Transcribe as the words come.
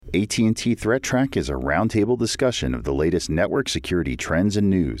AT&T Threat Track is a roundtable discussion of the latest network security trends and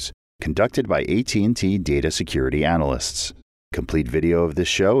news, conducted by AT&T data security analysts. Complete video of this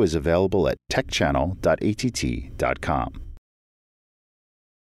show is available at techchannel.att.com.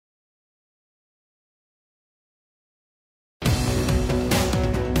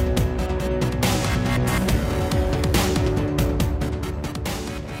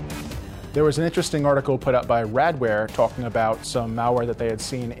 There was an interesting article put out by Radware talking about some malware that they had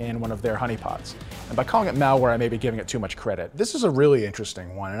seen in one of their honeypots. And by calling it malware, I may be giving it too much credit. This is a really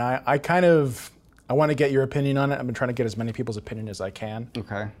interesting one, and I want to get your opinion on it. I've been trying to get as many people's opinion as I can.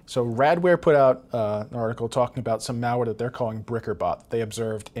 Okay. So Radware put out an article talking about some malware that they're calling Brickerbot that they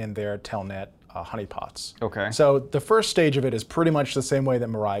observed in their Telnet honeypots. Okay. So the first stage of it is pretty much the same way that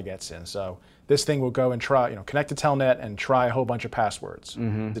Mirai gets in. So this thing will go and try, connect to Telnet and try a whole bunch of passwords.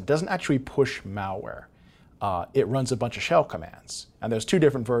 Mm-hmm. It doesn't actually push malware. It runs a bunch of shell commands. And there's two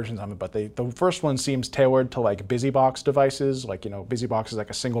different versions of it, but the first one seems tailored to like BusyBox devices. Like, BusyBox is like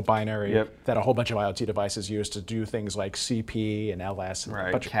a single binary that a whole bunch of IoT devices use to do things like CP and LS. And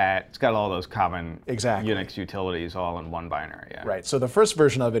right, CAT. It's got all those common exactly. Unix utilities all in one binary. Yeah. Right, so the first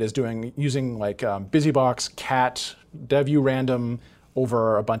version of it is using like BusyBox, CAT, DevUrandom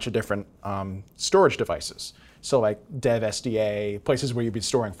over a bunch of different storage devices. So like Dev SDA, places where you'd be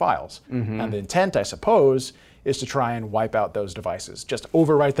storing files. Mm-hmm. And the intent, I suppose, is to try and wipe out those devices. Just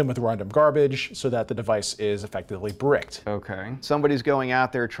overwrite them with random garbage so that the device is effectively bricked. Okay. Somebody's going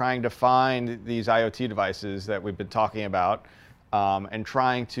out there trying to find these IoT devices that we've been talking about and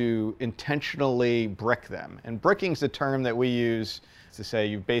trying to intentionally brick them. And bricking's the term that we use to say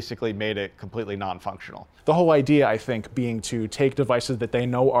you've basically made it completely non-functional. The whole idea, I think, being to take devices that they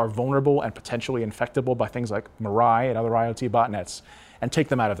know are vulnerable and potentially infectable by things like Mirai and other IoT botnets and take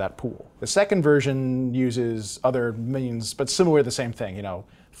them out of that pool. The second version uses other means, but similar to the same thing.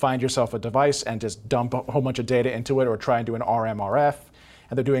 Find yourself a device and just dump a whole bunch of data into it or try and do an RMRF.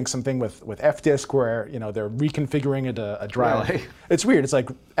 And they're doing something with FDisk where they're reconfiguring a drive. Really? It's weird. It's like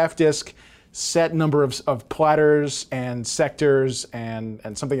FDisk, set number of platters and sectors and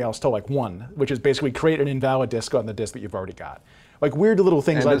something else to like 1, which is basically create an invalid disk on the disk that you've already got. Like weird little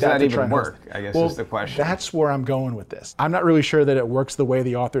things like that. Does that even work, I guess is the question. That's where I'm going with this. I'm not really sure that it works the way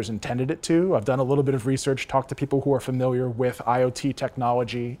the authors intended it to. I've done a little bit of research, talked to people who are familiar with IoT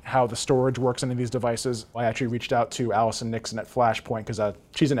technology, how the storage works in these devices. I actually reached out to Allison Nixon at Flashpoint because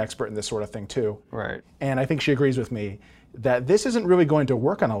she's an expert in this sort of thing too. Right. And I think she agrees with me that this isn't really going to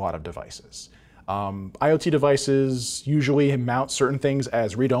work on a lot of devices. IoT devices usually mount certain things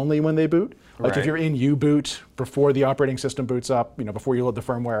as read-only when they boot. Like if you're in U-boot before the operating system boots up, before you load the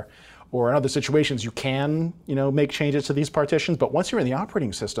firmware, or in other situations you can, make changes to these partitions. But once you're in the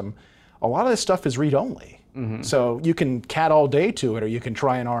operating system, a lot of this stuff is read-only. Mm-hmm. So you can cat all day to it, or you can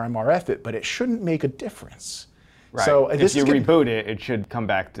try and RMRF it, but it shouldn't make a difference. Right. So if you reboot it, it should come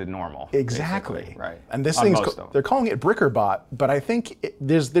back to normal. Exactly. Basically. Right. And this thing's they're calling it Brickerbot, but I think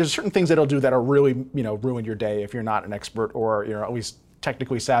there's certain things that it'll do that'll really ruin your day if you're not an expert or at least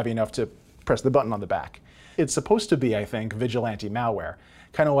technically savvy enough to press the button on the back. It's supposed to be, I think, vigilante malware,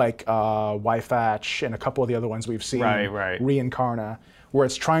 kind of like YFatch and a couple of the other ones we've seen. Right. Reincarna, where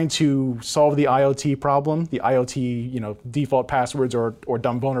it's trying to solve the IoT problem, the IoT default passwords or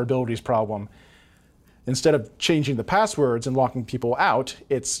dumb vulnerabilities problem. Instead of changing the passwords and locking people out,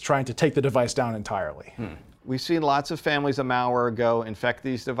 it's trying to take the device down entirely. We've seen lots of families of malware go infect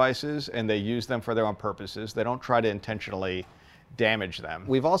these devices, and they use them for their own purposes. They don't try to intentionally damage them.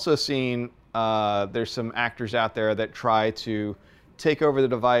 We've also seen there's some actors out there that try to take over the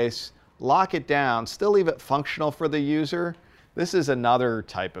device, lock it down, still leave it functional for the user. This is another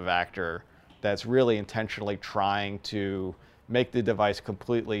type of actor that's really intentionally trying to make the device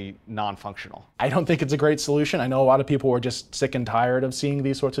completely non-functional. I don't think it's a great solution. I know a lot of people are just sick and tired of seeing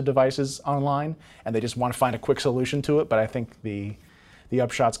these sorts of devices online, and they just want to find a quick solution to it, but I think the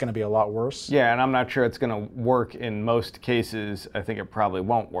upshot's going to be a lot worse. Yeah, and I'm not sure it's going to work in most cases. I think it probably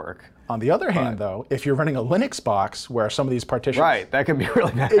won't work. On the other hand, though, if you're running a Linux box where some of these partitions... Right, that can be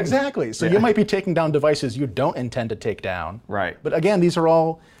really bad. Exactly. So you might be taking down devices you don't intend to take down. Right. But again, these are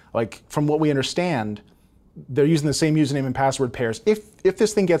all, like, from what we understand, they're using the same username and password pairs. If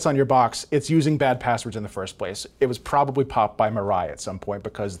this thing gets on your box, it's using bad passwords in the first place. It was probably popped by Mirai at some point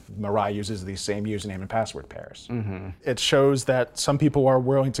because Mirai uses these same username and password pairs. Mm-hmm. It shows that some people are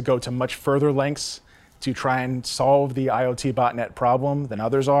willing to go to much further lengths to try and solve the IoT botnet problem than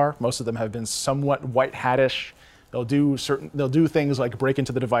others are. Most of them have been somewhat white hattish. They'll do things like break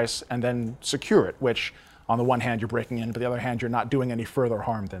into the device and then secure it, which on the one hand you're breaking in, but the other hand you're not doing any further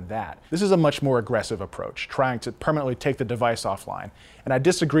harm than that. This is a much more aggressive approach, trying to permanently take the device offline. And I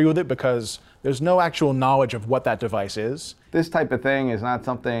disagree with it because there's no actual knowledge of what that device is. This type of thing is not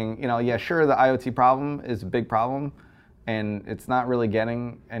something, yeah, sure, the IoT problem is a big problem, and it's not really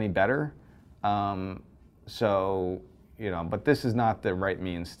getting any better. But this is not the right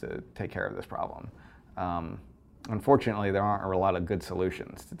means to take care of this problem. Unfortunately, there aren't a lot of good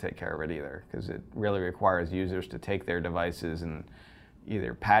solutions to take care of it either, because it really requires users to take their devices and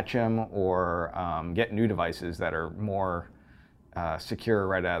either patch them or get new devices that are more secure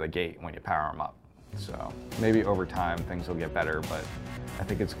right out of the gate when you power them up. So maybe over time things will get better, but I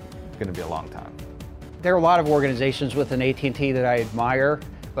think it's going to be a long time. There are a lot of organizations within AT&T that I admire,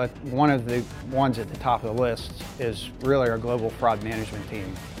 but one of the ones at the top of the list is really our global fraud management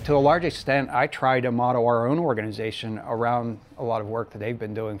team. To a large extent, I try to model our own organization around a lot of work that they've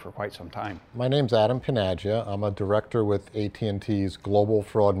been doing for quite some time. My name's Adam Panaggia. I'm a director with AT&T's Global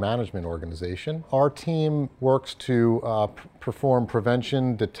Fraud Management Organization. Our team works to perform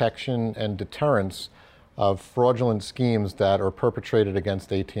prevention, detection, and deterrence of fraudulent schemes that are perpetrated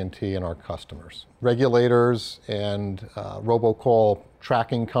against AT&T and our customers. Regulators and robocall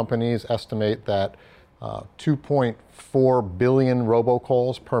tracking companies estimate that 2.4 billion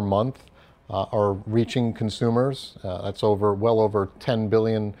robocalls per month are reaching consumers. That's well over 10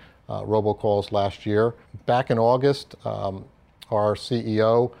 billion robocalls last year. Back in August, our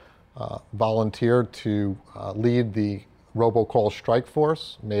CEO volunteered to lead the robocall strike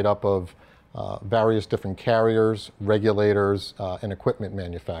force made up of various different carriers, regulators, and equipment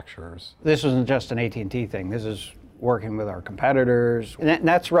manufacturers. This isn't just an AT&T thing. This is working with our competitors. And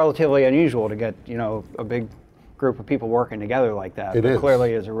that's relatively unusual to get, a big group of people working together like that. It is.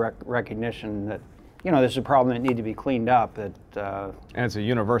 Clearly is a recognition that, this is a problem that needs to be cleaned up. And it's a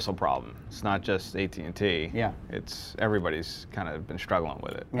universal problem. It's not just AT&T. Yeah. It's everybody's kind of been struggling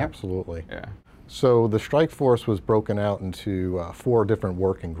with it. Yep. Absolutely. Yeah. So the strike force was broken out into 4 different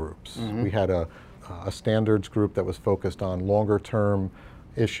working groups. We had a standards group that was focused on longer term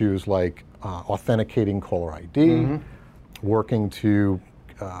issues like authenticating caller ID, working to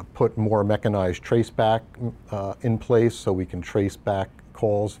put more mechanized traceback in place so we can trace back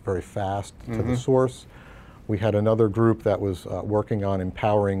calls very fast to the source. We had another group that was working on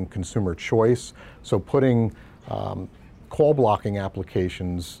empowering consumer choice, so putting call blocking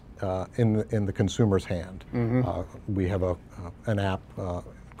applications in the consumer's hand. We have an app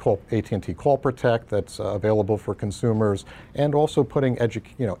called AT&T Call Protect that's available for consumers, and also putting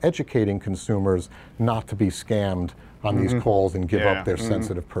educating consumers not to be scammed on these calls and give up their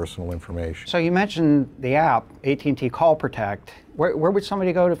sensitive personal information. so you mentioned the app, AT&T Call Protect. Where would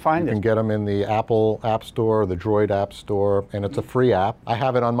somebody go to find You this? can get them in the Apple App Store, the Droid App Store, and it's a free app. I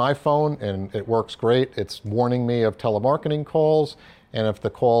have it on my phone and it works great. It's warning me of telemarketing calls, and if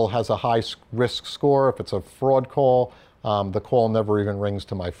the call has a high risk score, if it's a fraud call, the call never even rings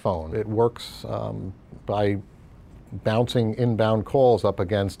to my phone. It works by bouncing inbound calls up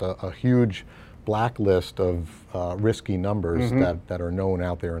against a huge blacklist of risky numbers that are known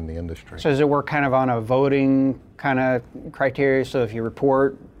out there in the industry. So does it work kind of on a voting kind of criteria? So if you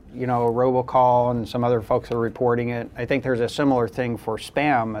report, a robocall and some other folks are reporting it, I think there's a similar thing for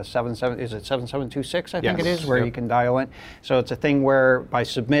spam, is it 7726, I think it is, where you can dial in. So it's a thing where by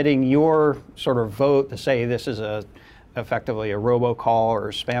submitting your sort of vote to say this is effectively a robocall or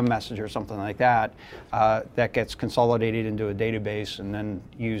a spam message or something like that, that gets consolidated into a database and then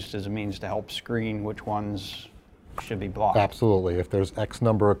used as a means to help screen which ones should be blocked. Absolutely. If there's X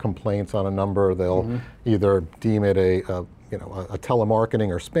number of complaints on a number, they'll either deem it a telemarketing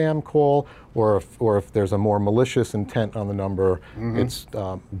or spam call, or if there's a more malicious intent on the number, it's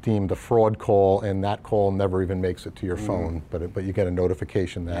deemed a fraud call, and that call never even makes it to your phone, but you get a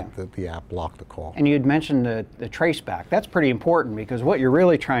notification that the app blocked the call. And you had mentioned the trace back. That's pretty important, because what you're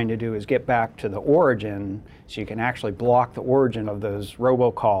really trying to do is get back to the origin, so you can actually block the origin of those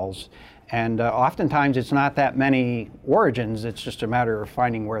robocalls. And oftentimes it's not that many origins, it's just a matter of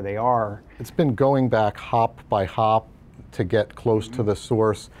finding where they are. It's been going back hop by hop to get close to the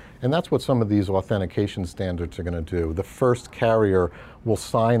source, and that's what some of these authentication standards are going to do. The first carrier will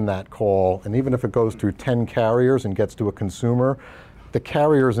sign that call, and even if it goes through 10 carriers and gets to a consumer, the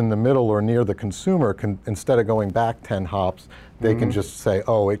carriers in the middle or near the consumer can, instead of going back 10 hops, they can just say,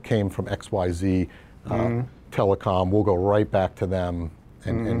 oh, it came from XYZ Telecom. We'll go right back to them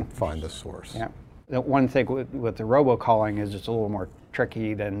and find the source. Yeah. The one thing with the robocalling is it's a little more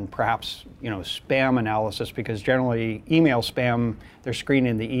tricky than perhaps spam analysis, because generally email spam, they're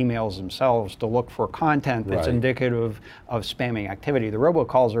screening the emails themselves to look for content that's indicative of spamming activity. The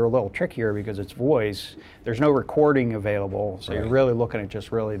robocalls are a little trickier because it's voice. There's no recording available, so you're really looking at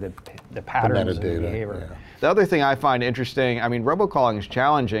just really the patterns of behavior. Yeah. The other thing I find interesting, I mean, robocalling is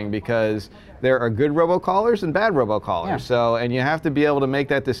challenging because there are good robocallers and bad robocallers. Yeah. So, and you have to be able to make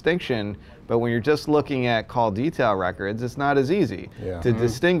that distinction. But when you're just looking at call detail records, it's not as easy to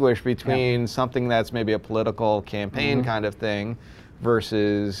distinguish between something that's maybe a political campaign kind of thing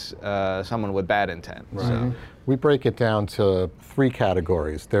versus someone with bad intent. Right. So. We break it down to 3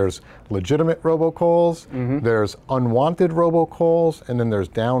 categories. There's legitimate robocalls, there's unwanted robocalls, and then there's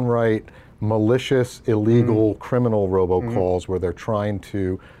downright malicious, illegal, criminal robocalls where they're trying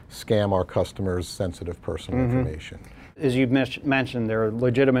to scam our customers' sensitive personal information. As you mentioned, there are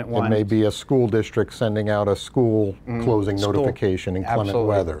legitimate ones. It may be a school district sending out a school closing notification in clement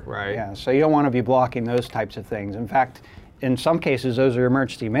weather. Right. Yeah, so you don't want to be blocking those types of things. In fact, in some cases, those are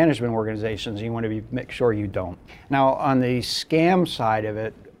emergency management organizations. You want to make sure you don't. Now, on the scam side of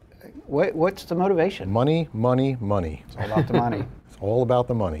it, what's the motivation? Money, money, money. It's all about the money. It's all about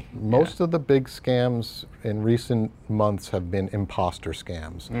the money. Most of the big scams in recent months have been imposter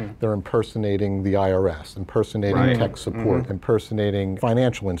scams. They're impersonating the IRS, impersonating tech support, impersonating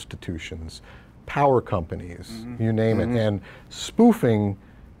financial institutions, power companies, you name it. And spoofing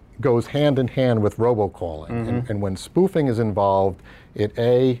goes hand in hand with robocalling. And when spoofing is involved,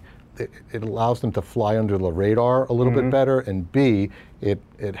 it allows them to fly under the radar a little bit better, and B,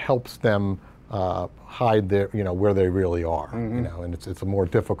 it helps them hide their, where they really are, and it's more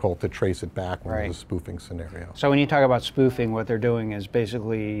difficult to trace it back when there's a spoofing scenario. So when you talk about spoofing, what they're doing is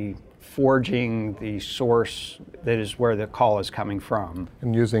basically forging the source that is where the call is coming from.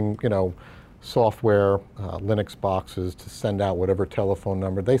 And using, software, Linux boxes to send out whatever telephone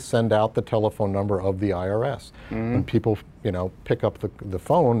number. They send out the telephone number of the IRS. When people, pick up the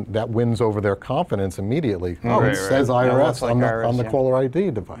phone, that wins over their confidence immediately. It says IRS on the caller ID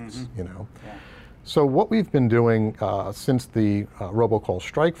device, So what we've been doing since the Robocall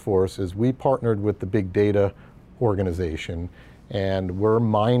Strike Force is we partnered with the Big Data organization, and we're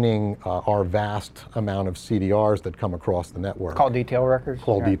mining our vast amount of CDRs that come across the network. Call detail records?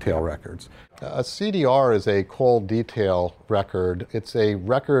 Call detail records. A CDR is a call detail record. It's a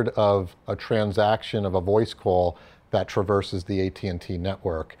record of a transaction of a voice call that traverses the AT&T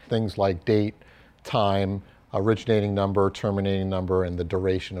network. Things like date, time, originating number, terminating number, and the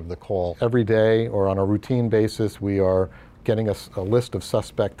duration of the call. Every day or on a routine basis, we are getting a list of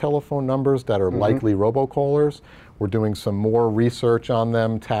suspect telephone numbers that are likely robocallers. We're doing some more research on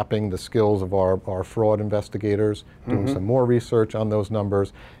them, tapping the skills of our fraud investigators, doing some more research on those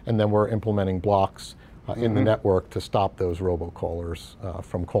numbers, and then we're implementing blocks in the network to stop those robocallers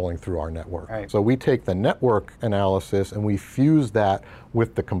from calling through our network. Right. So we take the network analysis and we fuse that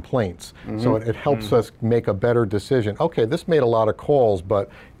with the complaints. So it helps us make a better decision. Okay, this made a lot of calls,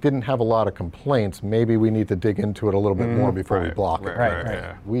 but didn't have a lot of complaints. Maybe we need to dig into it a little bit more before we block it.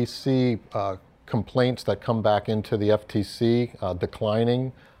 Right. We see complaints that come back into the FTC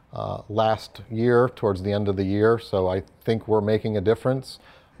declining last year, towards the end of the year, so I think we're making a difference.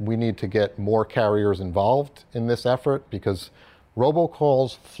 We need to get more carriers involved in this effort because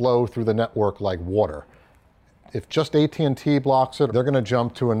robocalls flow through the network like water. If just AT&T blocks it, they're going to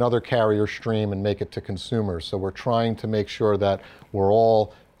jump to another carrier stream and make it to consumers. So we're trying to make sure that we're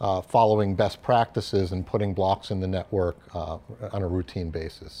all following best practices and putting blocks in the network on a routine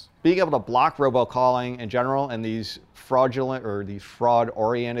basis. Being able to block robocalling in general and these fraudulent or these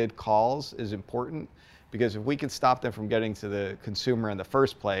fraud-oriented calls is important, because if we can stop them from getting to the consumer in the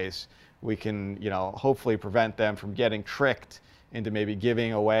first place, we can, hopefully prevent them from getting tricked into maybe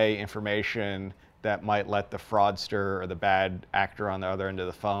giving away information that might let the fraudster or the bad actor on the other end of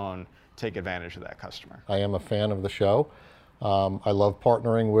the phone take advantage of that customer. I am a fan of the show. I love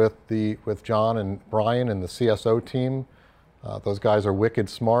partnering with John and Brian and the CSO team. Those guys are wicked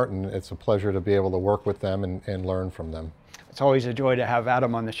smart, and it's a pleasure to be able to work with them and learn from them. It's always a joy to have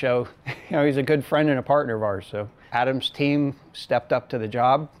Adam on the show. He's a good friend and a partner of ours. So Adam's team stepped up to the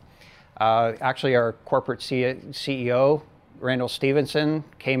job. Actually, our corporate CEO, Randall Stevenson,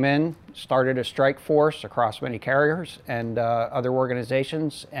 came in, started a strike force across many carriers and other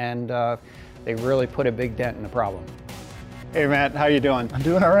organizations, and they really put a big dent in the problem. Hey Matt, how you doing? I'm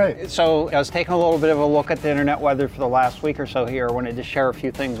doing all right. So I was taking a little bit of a look at the internet weather for the last week or so here. I wanted to share a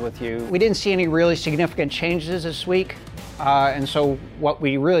few things with you. We didn't see any really significant changes this week. And so what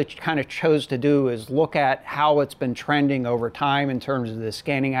we really kind of chose to do is look at how it's been trending over time in terms of the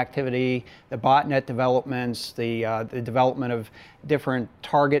scanning activity, the botnet developments, the development of different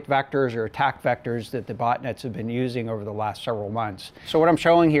target vectors or attack vectors that the botnets have been using over the last several months. So what I'm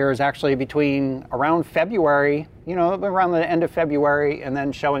showing here is actually between around February, around the end of February, and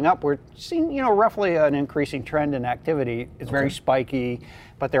then showing up, we're seeing, roughly an increasing trend in activity. It's very spiky,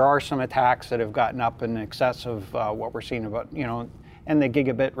 but there are some attacks that have gotten up in excess of what we're seeing about, in the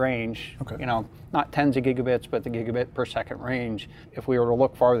gigabit range, not tens of gigabits, but the gigabit per second range. If we were to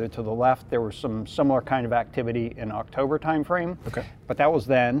look farther to the left, there was some similar kind of activity in October timeframe, but that was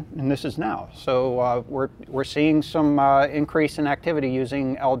then, and this is now. So we're seeing some increase in activity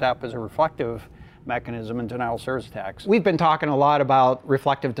using LDAP as a reflective mechanism in denial of service attacks. We've been talking a lot about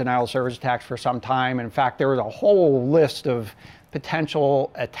reflective denial of service attacks for some time. In fact, there was a whole list of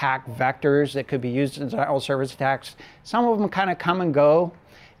potential attack vectors that could be used in denial of service attacks. Some of them kind of come and go.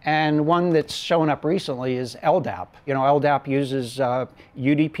 And one that's shown up recently is LDAP. LDAP uses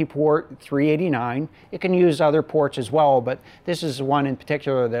UDP port 389. It can use other ports as well, but this is one in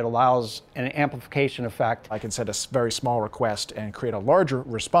particular that allows an amplification effect. I can send a very small request and create a larger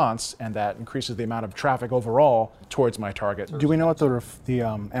response, and that increases the amount of traffic overall towards my target. Do we know what the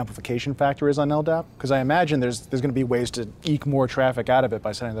amplification factor is on LDAP? Because I imagine there's going to be ways to eke more traffic out of it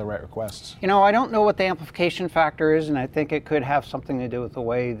by sending the right requests. I don't know what the amplification factor is, and I think it could have something to do with the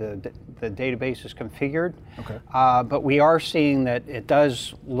way the database is configured. But we are seeing that it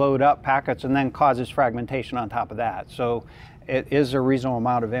does load up packets and then causes fragmentation on top of that. So it is a reasonable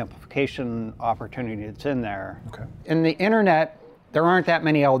amount of amplification opportunity that's in there. In the internet, there aren't that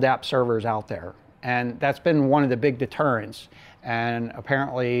many LDAP servers out there. And that's been one of the big deterrents. And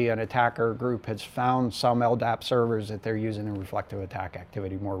apparently an attacker group has found some LDAP servers that they're using in reflective attack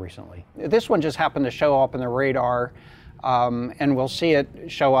activity more recently. This one just happened to show up in the radar. And we'll see it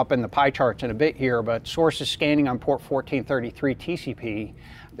show up in the pie charts in a bit here, but sources scanning on port 1433 TCP,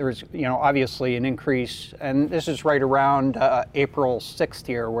 there's obviously an increase, and this is right around April 6th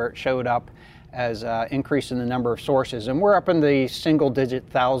here where it showed up as increase in the number of sources. And we're up in the single-digit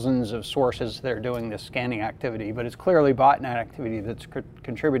thousands of sources that are doing this scanning activity, but it's clearly botnet activity that's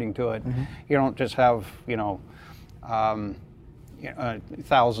contributing to it. You don't just have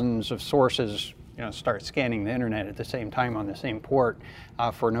thousands of sources start scanning the internet at the same time on the same port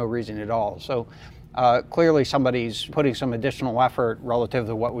for no reason at all. So clearly somebody's putting some additional effort relative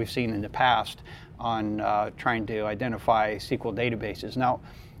to what we've seen in the past on trying to identify SQL databases. Now,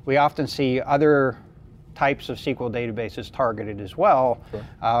 we often see other types of SQL databases targeted as well.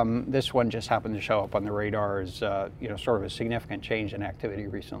 This one just happened to show up on the radar as sort of a significant change in activity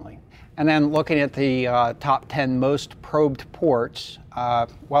recently. And then looking at the top 10 most probed ports,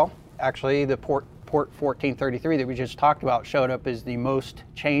 actually, the port 1433 that we just talked about showed up as the most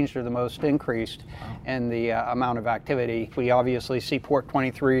changed or the most increased in the amount of activity. We obviously see port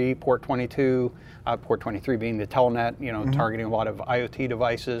 23, port 22, port 23 being the telnet, targeting a lot of IoT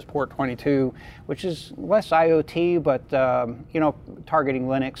devices. Port 22, which is less IoT, but targeting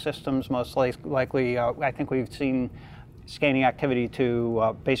Linux systems most likely. I think we've seen scanning activity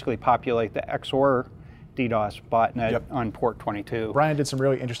to basically populate the XOR DDoS botnet on port 22. Brian did some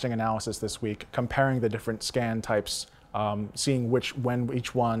really interesting analysis this week, comparing the different scan types, seeing when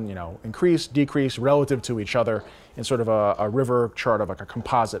each one increase, decrease relative to each other in sort of a river chart of like a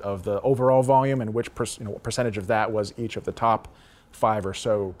composite of the overall volume and which percentage of that was each of the top 5 or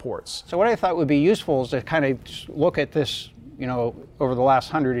so ports. So what I thought would be useful is to kind of look at this over the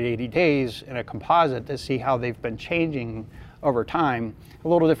last 180 days in a composite to see how they've been changing over time, a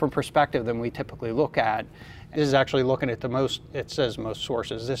little different perspective than we typically look at. This is actually looking at the most, it says most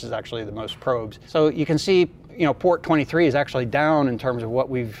sources, this is actually the most probes. So you can see, port 23 is actually down in terms of what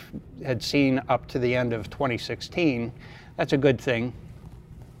we've had seen up to the end of 2016. That's a good thing.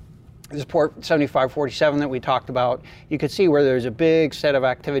 This port 7547 that we talked about, you could see where there's a big set of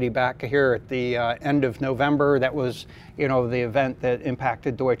activity back here at the end of November. That was, the event that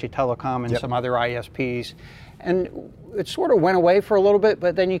impacted Deutsche Telekom and some other ISPs. And it sort of went away for a little bit,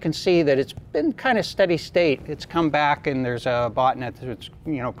 but then you can see that it's been kind of steady state. It's come back, and there's a botnet that's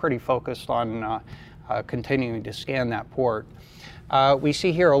pretty focused on continuing to scan that port. We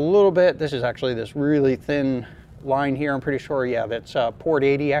see here a little bit. This is actually this really thin line here. I'm pretty sure, that's port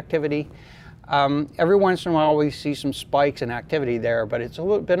 80 activity. Every once in a while, we see some spikes in activity there, but it's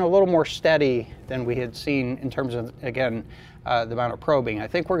been a little more steady than we had seen in terms of, again, the amount of probing. I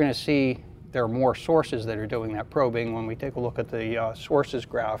think we're going to see there are more sources that are doing that probing. When we take a look at the sources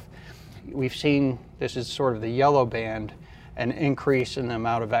graph, we've seen, this is sort of the yellow band, an increase in the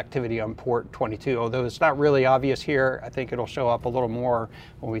amount of activity on port 22. Although it's not really obvious here, I think it'll show up a little more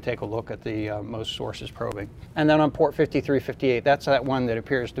when we take a look at the most sources probing. And then on port 5358, that's that one that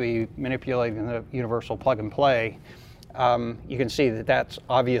appears to be manipulating the universal plug and play. You can see that that's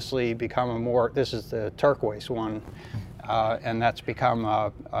obviously become this is the turquoise one, and that's become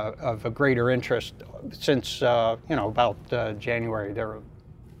of a greater interest since, about January,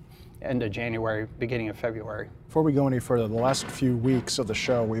 end of January, beginning of February. Before we go any further, the last few weeks of the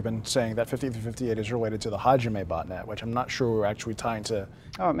show, we've been saying that 5358 is related to the Hajime botnet, which I'm not sure we're actually tying to.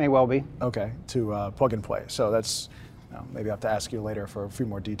 Oh, it may well be. Okay, to plug and play. So that's, maybe I'll have to ask you later for a few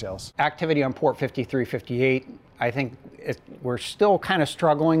more details. Activity on port 5358, I think we're still kind of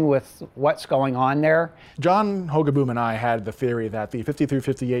struggling with what's going on there. John Hogaboom and I had the theory that the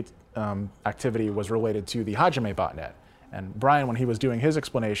 5358 activity was related to the Hajime botnet. And Brian, when he was doing his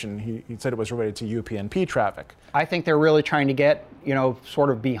explanation, he said it was related to UPnP traffic. I think they're really trying to get, sort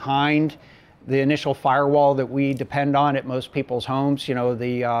of behind the initial firewall that we depend on at most people's homes,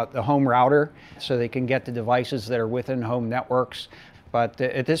 the home router, so they can get the devices that are within home networks. But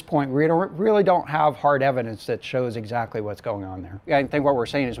at this point, we really don't have hard evidence that shows exactly what's going on there. I think what we're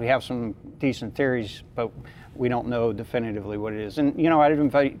saying is we have some decent theories, but we don't know definitively what it is. And, I'd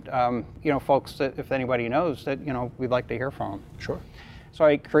invite, folks that if anybody knows that, we'd like to hear from them. Sure. So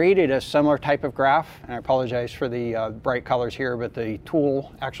I created a similar type of graph, and I apologize for the bright colors here, but the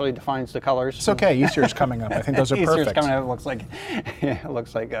tool actually defines the colors. It's okay, Easter's coming up. I think those are perfect. Easter's coming up, it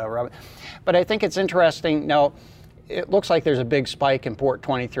looks like Robin. But I think it's interesting. Now, it looks like there's a big spike in port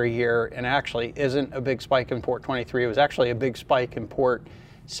 23 here, and actually isn't a big spike in port 23. It was actually a big spike in port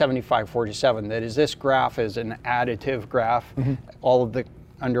 7547. That is, this graph is an additive graph. Mm-hmm. All of the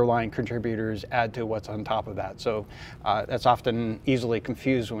underlying contributors add to what's on top of that. So that's often easily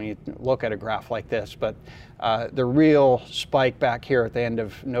confused when you look at a graph like this. But the real spike back here at the end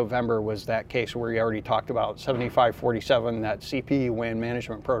of November was that case where we already talked about 7547, that CPE WAN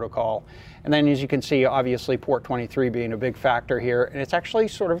management protocol. And then as you can see, obviously port 23 being a big factor here, and it's actually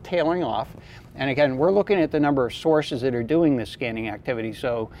sort of tailing off. And again, we're looking at the number of sources that are doing this scanning activity,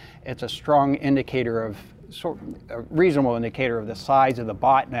 so it's a strong indicator of, a reasonable indicator of the size of the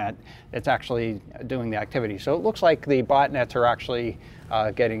botnet that's actually doing the activity. So it looks like the botnets are actually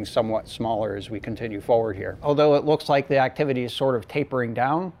getting somewhat smaller as we continue forward here. Although it looks like the activity is sort of tapering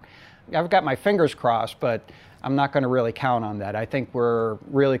down, I've got my fingers crossed, but I'm not going to really count on that. I think we're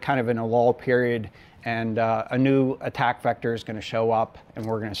really kind of in a lull period, and a new attack vector is going to show up, and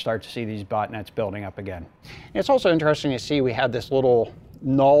we're going to start to see these botnets building up again. And it's also interesting to see we had this little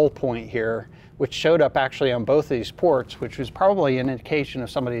null point here, which showed up actually on both of these ports, which was probably an indication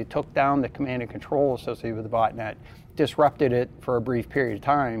of somebody who took down the command and control associated with the botnet, disrupted it for a brief period of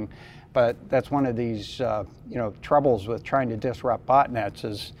time. But that's one of these troubles with trying to disrupt botnets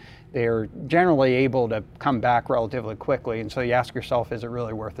is they're generally able to come back relatively quickly, and so you ask yourself, is it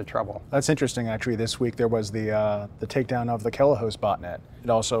really worth the trouble? That's interesting, actually. This week there was the takedown of the Kelahos botnet.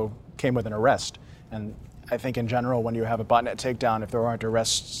 It also came with an arrest, and I think in general, when you have a botnet takedown, if there aren't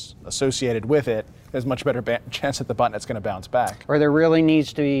arrests associated with it, there's much better chance that the botnet's going to bounce back. Or there really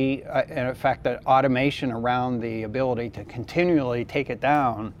needs to be, in fact, an automation around the ability to continually take it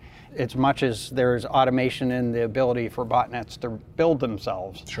down, as much as there's automation in the ability for botnets to build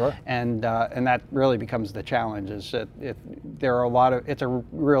themselves. Sure. And that really becomes the challenge. Is that there are a lot of, it's a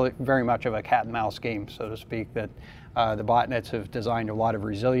really very much of a cat and mouse game, so to speak, that the botnets have designed a lot of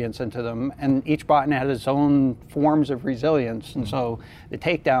resilience into them, and each botnet has its own forms of resilience, and so the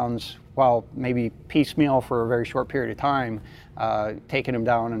takedowns, while maybe piecemeal for a very short period of time, taking them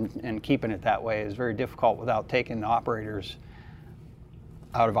down and keeping it that way is very difficult without taking the operators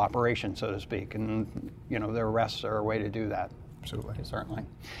out of operation, so to speak, and the arrests are a way to do that. Absolutely. Certainly.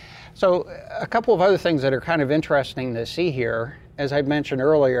 So a couple of other things that are kind of interesting to see here, as I mentioned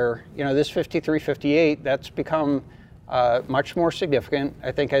earlier, this 5358, that's become much more significant.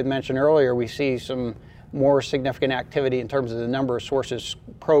 I think I mentioned earlier we see some more significant activity in terms of the number of sources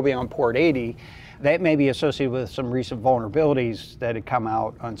probing on port 80. That may be associated with some recent vulnerabilities that had come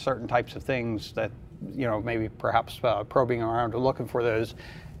out on certain types of things that, maybe perhaps probing around or looking for those.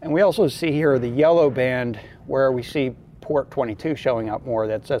 And we also see here the yellow band where we see port 22 showing up more,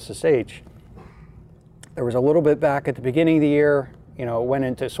 that's SSH. There was a little bit back at the beginning of the year, it went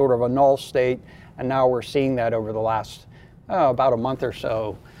into sort of a null state, and now we're seeing that over the last about a month or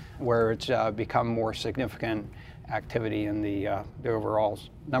so, where it's become more significant. activity in the overall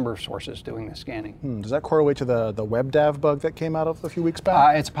number of sources doing the scanning. Does that correlate to the WebDAV bug that came out of a few weeks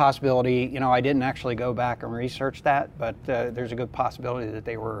back? It's a possibility. You know, I didn't actually go back and research that, but there's a good possibility that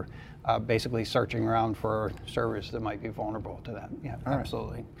they were basically searching around for servers that might be vulnerable to that. Yeah,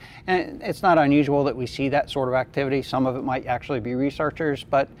 absolutely. And it's not unusual that we see that sort of activity. Some of it might actually be researchers,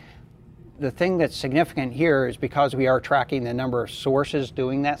 but the thing that's significant here is because we are tracking the number of sources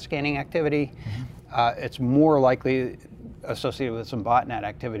doing that scanning activity, it's more likely associated with some botnet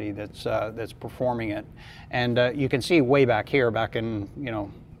activity that's performing it. And you can see way back here, back in, you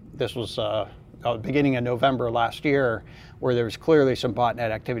know, this was beginning of November last year, where there was clearly some botnet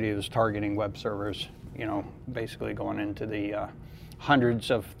activity that was targeting web servers, you know, basically going into the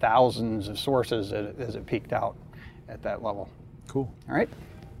hundreds of thousands of sources as it peaked out at that level. Cool. All right.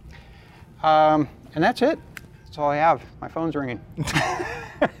 And that's it. That's all I have. My phone's ringing.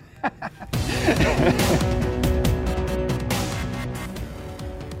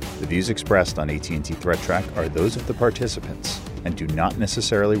 The views expressed on AT&T Threat Track are those of the participants and do not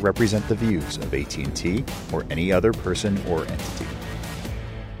necessarily represent the views of AT&T or any other person or entity.